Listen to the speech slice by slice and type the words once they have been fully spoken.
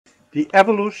The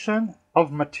evolution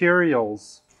of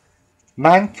materials.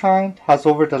 Mankind has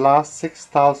over the last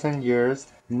 6,000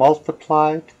 years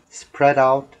multiplied, spread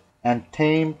out, and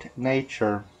tamed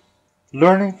nature.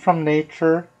 Learning from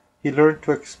nature, he learned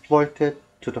to exploit it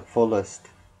to the fullest.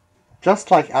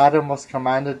 Just like Adam was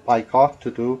commanded by God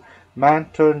to do, man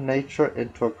turned nature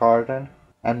into a garden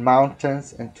and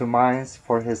mountains into mines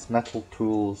for his metal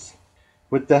tools.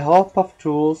 With the help of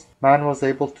tools, man was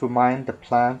able to mine the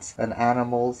plants and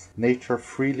animals nature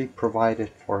freely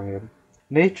provided for him.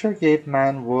 Nature gave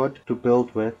man wood to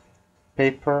build with,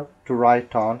 paper to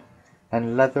write on,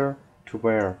 and leather to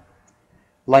wear.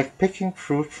 Like picking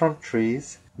fruit from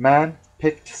trees, man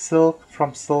picked silk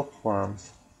from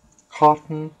silkworms,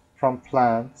 cotton from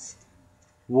plants,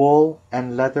 wool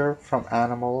and leather from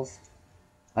animals,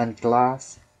 and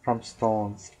glass from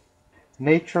stones.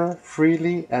 Nature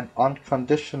freely and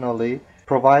unconditionally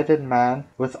provided man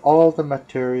with all the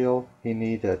material he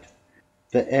needed: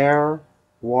 the air,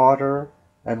 water,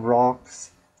 and rocks,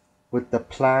 with the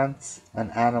plants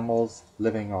and animals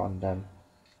living on them.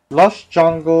 Lush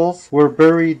jungles were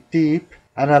buried deep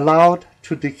and allowed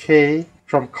to decay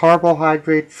from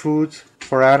carbohydrate foods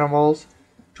for animals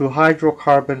to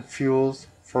hydrocarbon fuels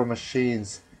for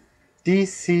machines.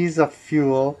 These seas of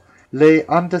fuel lay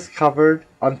undiscovered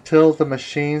until the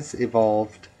machines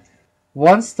evolved.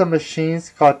 Once the machines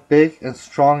got big and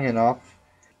strong enough,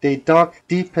 they dug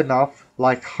deep enough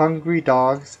like hungry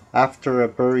dogs after a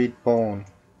buried bone.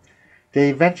 They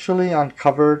eventually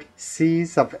uncovered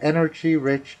seas of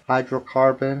energy-rich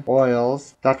hydrocarbon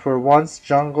oils that were once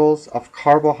jungles of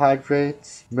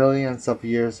carbohydrates millions of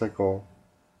years ago.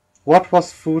 What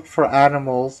was food for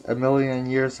animals a million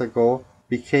years ago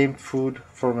became food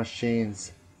for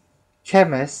machines.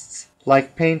 Chemists,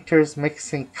 like painters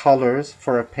mixing colors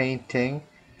for a painting,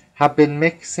 have been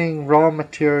mixing raw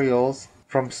materials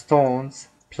from stones,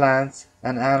 plants,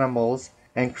 and animals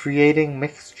and creating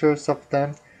mixtures of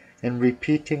them in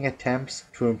repeating attempts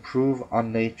to improve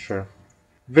on nature.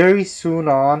 Very soon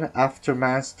on, after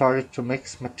man started to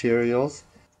mix materials,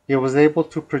 he was able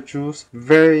to produce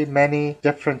very many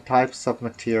different types of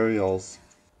materials.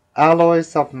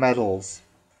 Alloys of metals.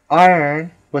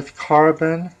 Iron with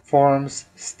carbon forms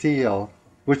steel,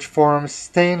 which forms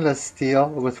stainless steel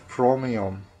with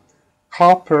chromium.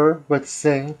 Copper with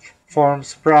zinc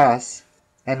forms brass,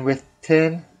 and with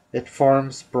tin it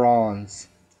forms bronze.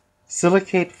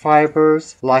 Silicate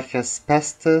fibers like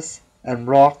asbestos and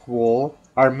rock wool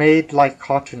are made like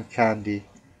cotton candy.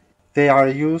 They are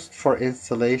used for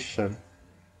insulation.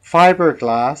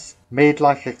 Fiberglass, made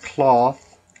like a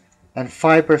cloth, and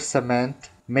fiber cement,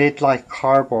 made like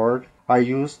cardboard, are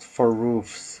used for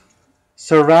roofs.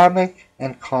 Ceramic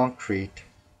and concrete.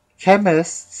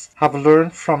 Chemists have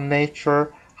learned from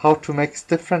nature how to mix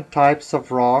different types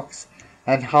of rocks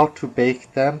and how to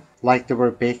bake them like they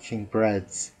were baking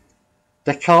breads.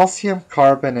 The calcium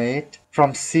carbonate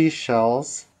from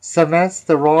seashells cements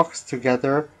the rocks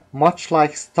together much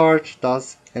like starch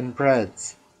does in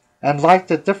breads. And like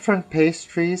the different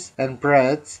pastries and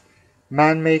breads,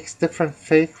 man makes different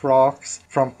fake rocks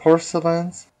from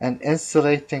porcelains and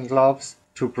insulating gloves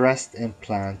to breast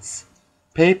implants.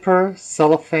 Paper,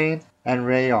 cellophane, and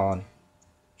rayon.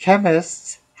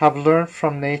 Chemists have learned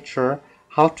from nature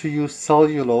how to use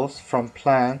cellulose from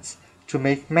plants to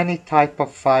make many types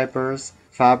of fibers,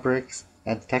 fabrics,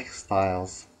 and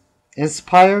textiles.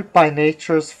 Inspired by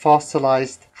nature's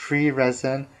fossilized tree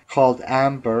resin called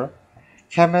amber,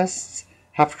 chemists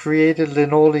have created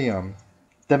linoleum.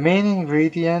 The main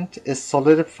ingredient is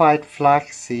solidified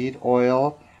flaxseed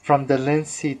oil from the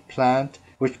linseed plant,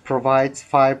 which provides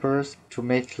fibers to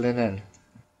make linen.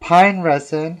 Pine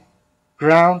resin,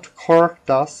 ground cork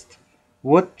dust,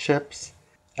 wood chips,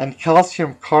 and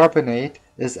calcium carbonate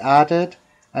is added,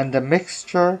 and the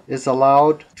mixture is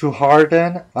allowed to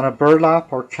harden on a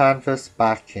burlap or canvas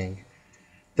backing.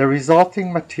 The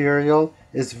resulting material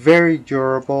is very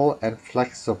durable and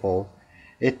flexible.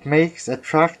 It makes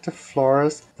attractive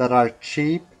floors that are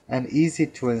cheap and easy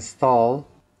to install,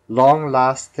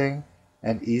 long-lasting,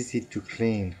 and easy to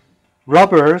clean.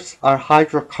 Rubbers are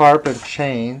hydrocarbon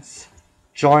chains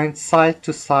joined side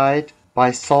to side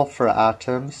by sulfur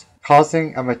atoms,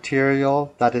 causing a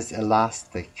material that is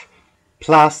elastic.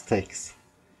 Plastics.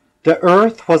 The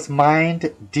earth was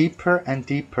mined deeper and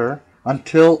deeper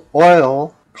until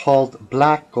oil called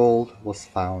black gold was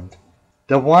found.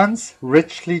 The once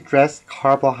richly dressed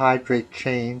carbohydrate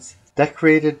chains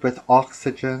decorated with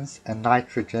oxygens and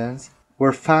nitrogens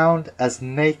were found as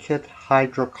naked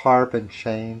hydrocarbon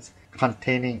chains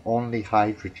containing only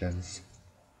hydrogens.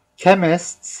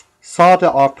 Chemists saw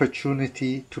the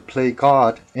opportunity to play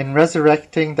God in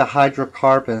resurrecting the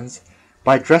hydrocarbons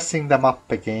by dressing them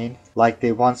up again like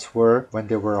they once were when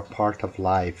they were a part of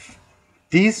life.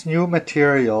 These new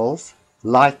materials,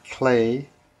 like clay,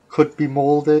 could be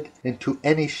molded into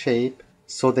any shape,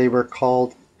 so they were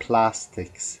called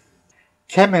plastics.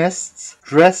 Chemists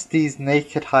dressed these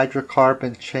naked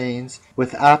hydrocarbon chains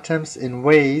with atoms in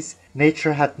ways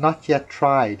nature had not yet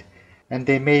tried, and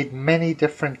they made many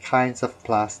different kinds of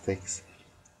plastics.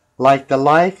 Like the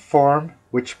life form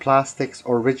which plastics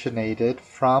originated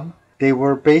from, they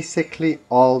were basically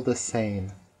all the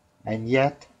same, and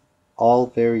yet all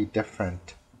very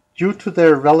different. Due to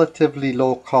their relatively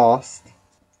low cost,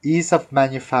 ease of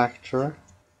manufacture,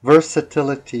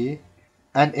 versatility,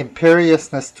 and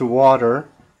imperviousness to water,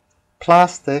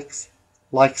 plastics,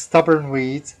 like stubborn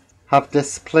weeds, have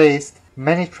displaced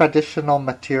many traditional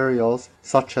materials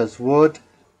such as wood,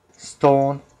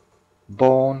 stone,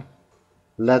 bone,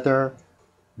 leather,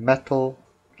 metal,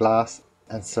 glass,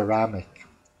 and ceramic.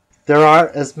 There are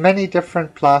as many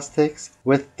different plastics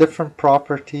with different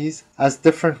properties as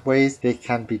different ways they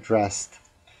can be dressed.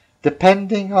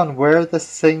 Depending on where the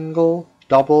single,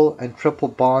 double, and triple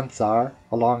bonds are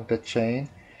along the chain,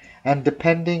 and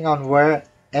depending on where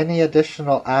any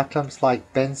additional atoms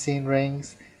like benzene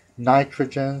rings,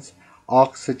 nitrogens,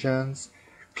 oxygens,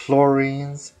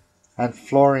 chlorines, and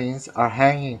fluorines are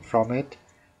hanging from it,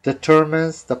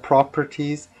 determines the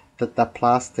properties that the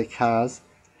plastic has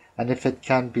and if it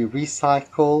can be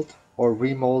recycled or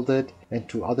remolded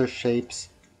into other shapes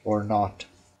or not.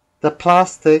 The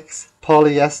plastics,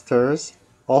 polyesters,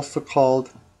 also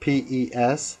called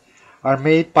PES, are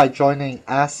made by joining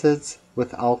acids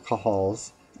with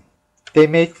alcohols. They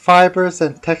make fibers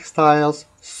and textiles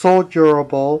so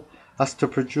durable as to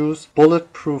produce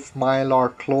bulletproof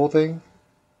mylar clothing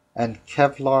and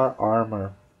Kevlar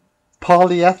armor.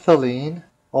 Polyethylene,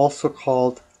 also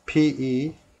called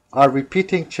PE, are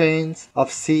repeating chains of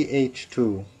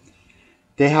CH2.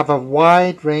 They have a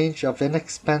wide range of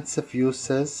inexpensive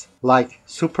uses like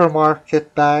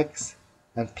supermarket bags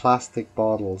and plastic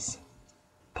bottles.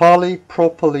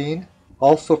 Polypropylene,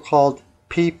 also called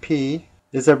PP,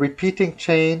 is a repeating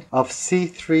chain of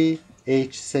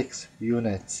C3H6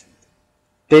 units.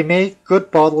 They make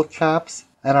good bottle caps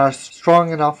and are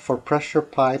strong enough for pressure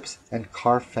pipes and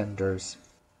car fenders.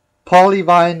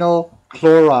 Polyvinyl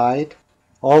chloride,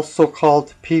 also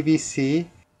called PVC,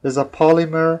 is a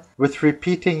polymer with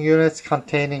repeating units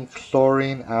containing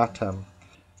chlorine atom.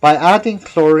 By adding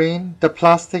chlorine, the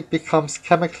plastic becomes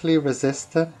chemically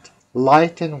resistant,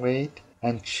 light in weight,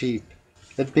 and cheap.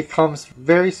 It becomes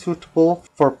very suitable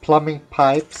for plumbing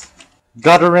pipes,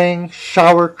 guttering,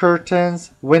 shower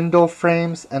curtains, window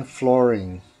frames, and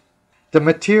flooring. The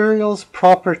material's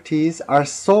properties are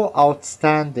so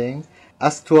outstanding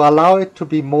as to allow it to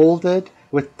be molded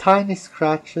with tiny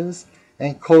scratches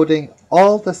encoding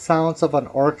all the sounds of an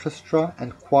orchestra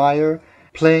and choir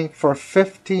playing for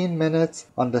 15 minutes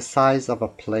on the size of a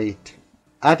plate.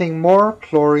 Adding more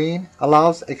chlorine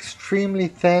allows extremely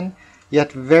thin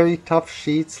yet very tough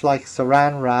sheets like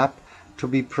saran wrap to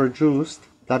be produced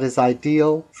that is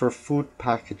ideal for food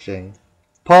packaging.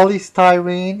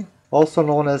 Polystyrene, also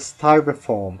known as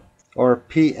styrofoam or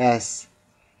PS.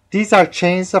 These are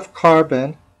chains of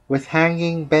carbon with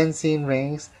hanging benzene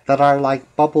rings that are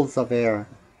like bubbles of air,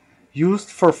 used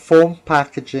for foam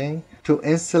packaging to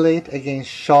insulate against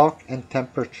shock and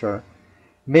temperature.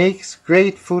 Makes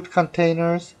great food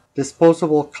containers,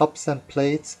 disposable cups and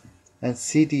plates, and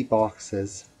CD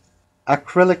boxes.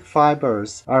 Acrylic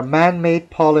fibers are man-made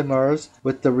polymers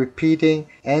with the repeating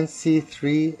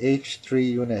NC3H3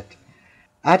 unit.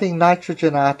 Adding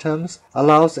nitrogen atoms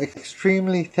allows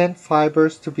extremely thin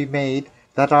fibers to be made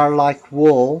that are like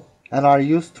wool and are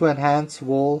used to enhance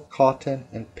wool, cotton,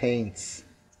 and paints.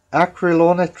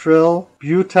 Acrylonitrile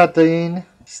butadiene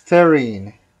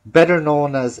styrene, better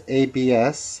known as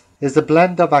ABS, is a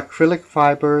blend of acrylic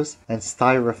fibers and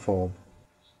styrofoam.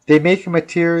 They make a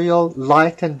material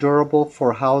light and durable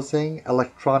for housing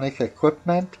electronic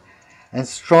equipment and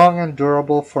strong and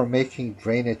durable for making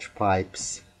drainage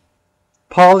pipes.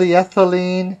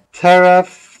 Polyethylene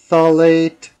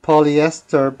terephthalate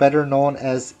polyester, better known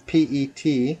as PET,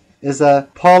 is a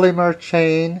polymer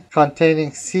chain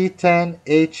containing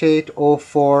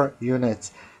C10H8O4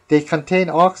 units. They contain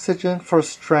oxygen for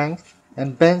strength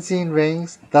and benzene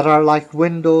rings that are like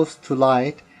windows to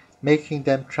light, making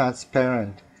them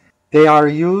transparent. They are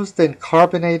used in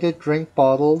carbonated drink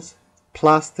bottles,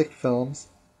 plastic films,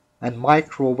 and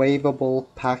microwavable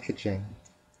packaging.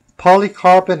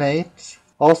 Polycarbonates,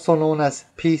 also known as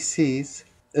PCs,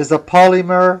 is a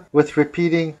polymer with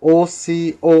repeating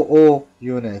OCOO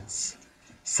units.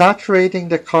 Saturating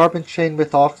the carbon chain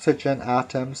with oxygen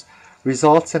atoms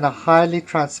results in a highly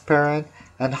transparent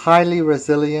and highly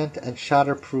resilient and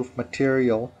shatterproof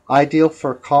material, ideal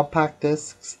for compact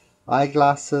discs,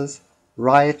 eyeglasses,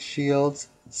 riot shields,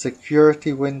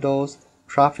 security windows,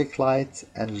 traffic lights,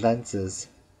 and lenses.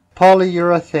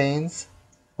 Polyurethanes,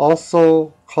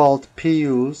 also called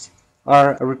PUs,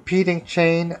 are a repeating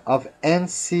chain of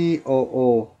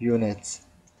NCOO units.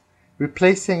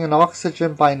 Replacing an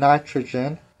oxygen by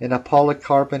nitrogen in a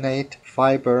polycarbonate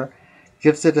fiber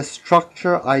gives it a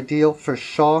structure ideal for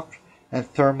shock and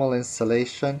thermal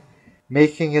insulation,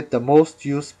 making it the most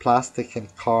used plastic in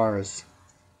cars.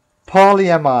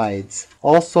 Polyamides,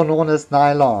 also known as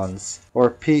nylons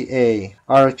or PA,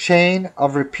 are a chain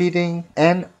of repeating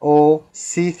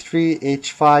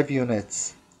NOC3H5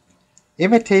 units.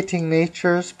 Imitating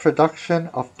nature's production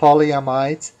of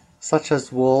polyamides such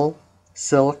as wool,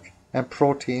 silk, and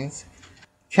proteins,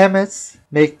 chemists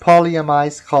make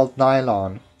polyamides called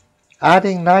nylon.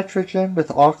 Adding nitrogen with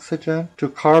oxygen to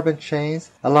carbon chains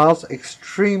allows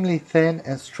extremely thin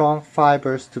and strong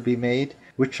fibers to be made,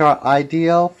 which are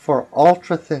ideal for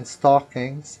ultra-thin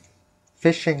stockings,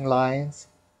 fishing lines,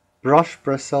 brush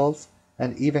bristles,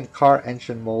 and even car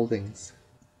engine moldings.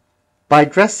 By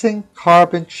dressing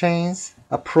carbon chains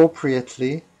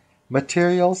appropriately,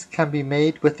 materials can be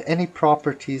made with any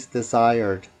properties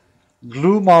desired.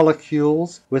 Glue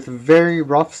molecules with very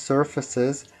rough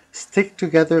surfaces stick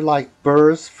together like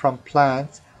burrs from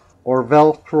plants or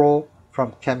Velcro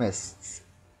from chemists.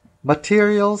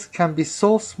 Materials can be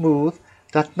so smooth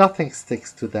that nothing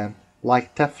sticks to them,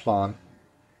 like Teflon.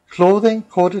 Clothing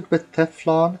coated with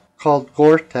Teflon, called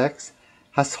Gore-Tex,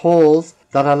 has holes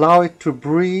that allow it to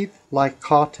breathe like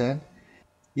cotton,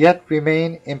 yet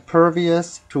remain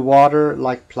impervious to water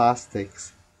like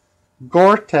plastics.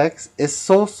 Gore-Tex is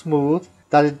so smooth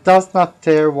that it does not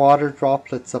tear water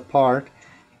droplets apart,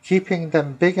 keeping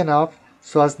them big enough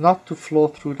so as not to flow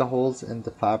through the holes in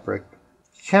the fabric.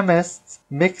 Chemists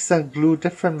mix and glue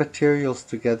different materials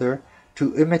together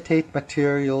to imitate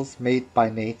materials made by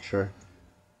nature,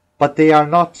 but they are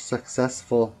not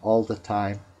successful all the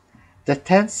time. The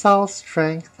tensile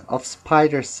strength of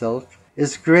spider silk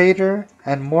is greater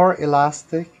and more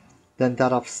elastic than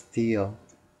that of steel.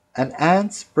 An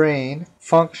ant's brain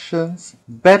functions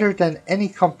better than any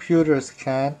computers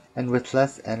can and with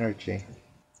less energy.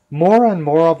 More and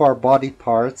more of our body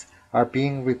parts are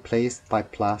being replaced by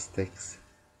plastics.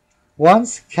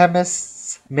 Once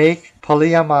chemists make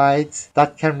polyamides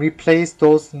that can replace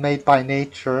those made by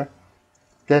nature,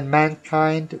 then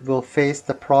mankind will face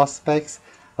the prospects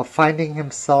of finding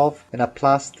himself in a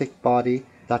plastic body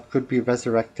that could be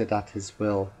resurrected at his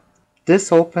will.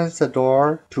 This opens the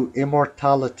door to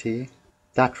immortality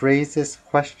that raises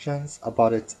questions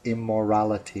about its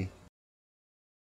immorality.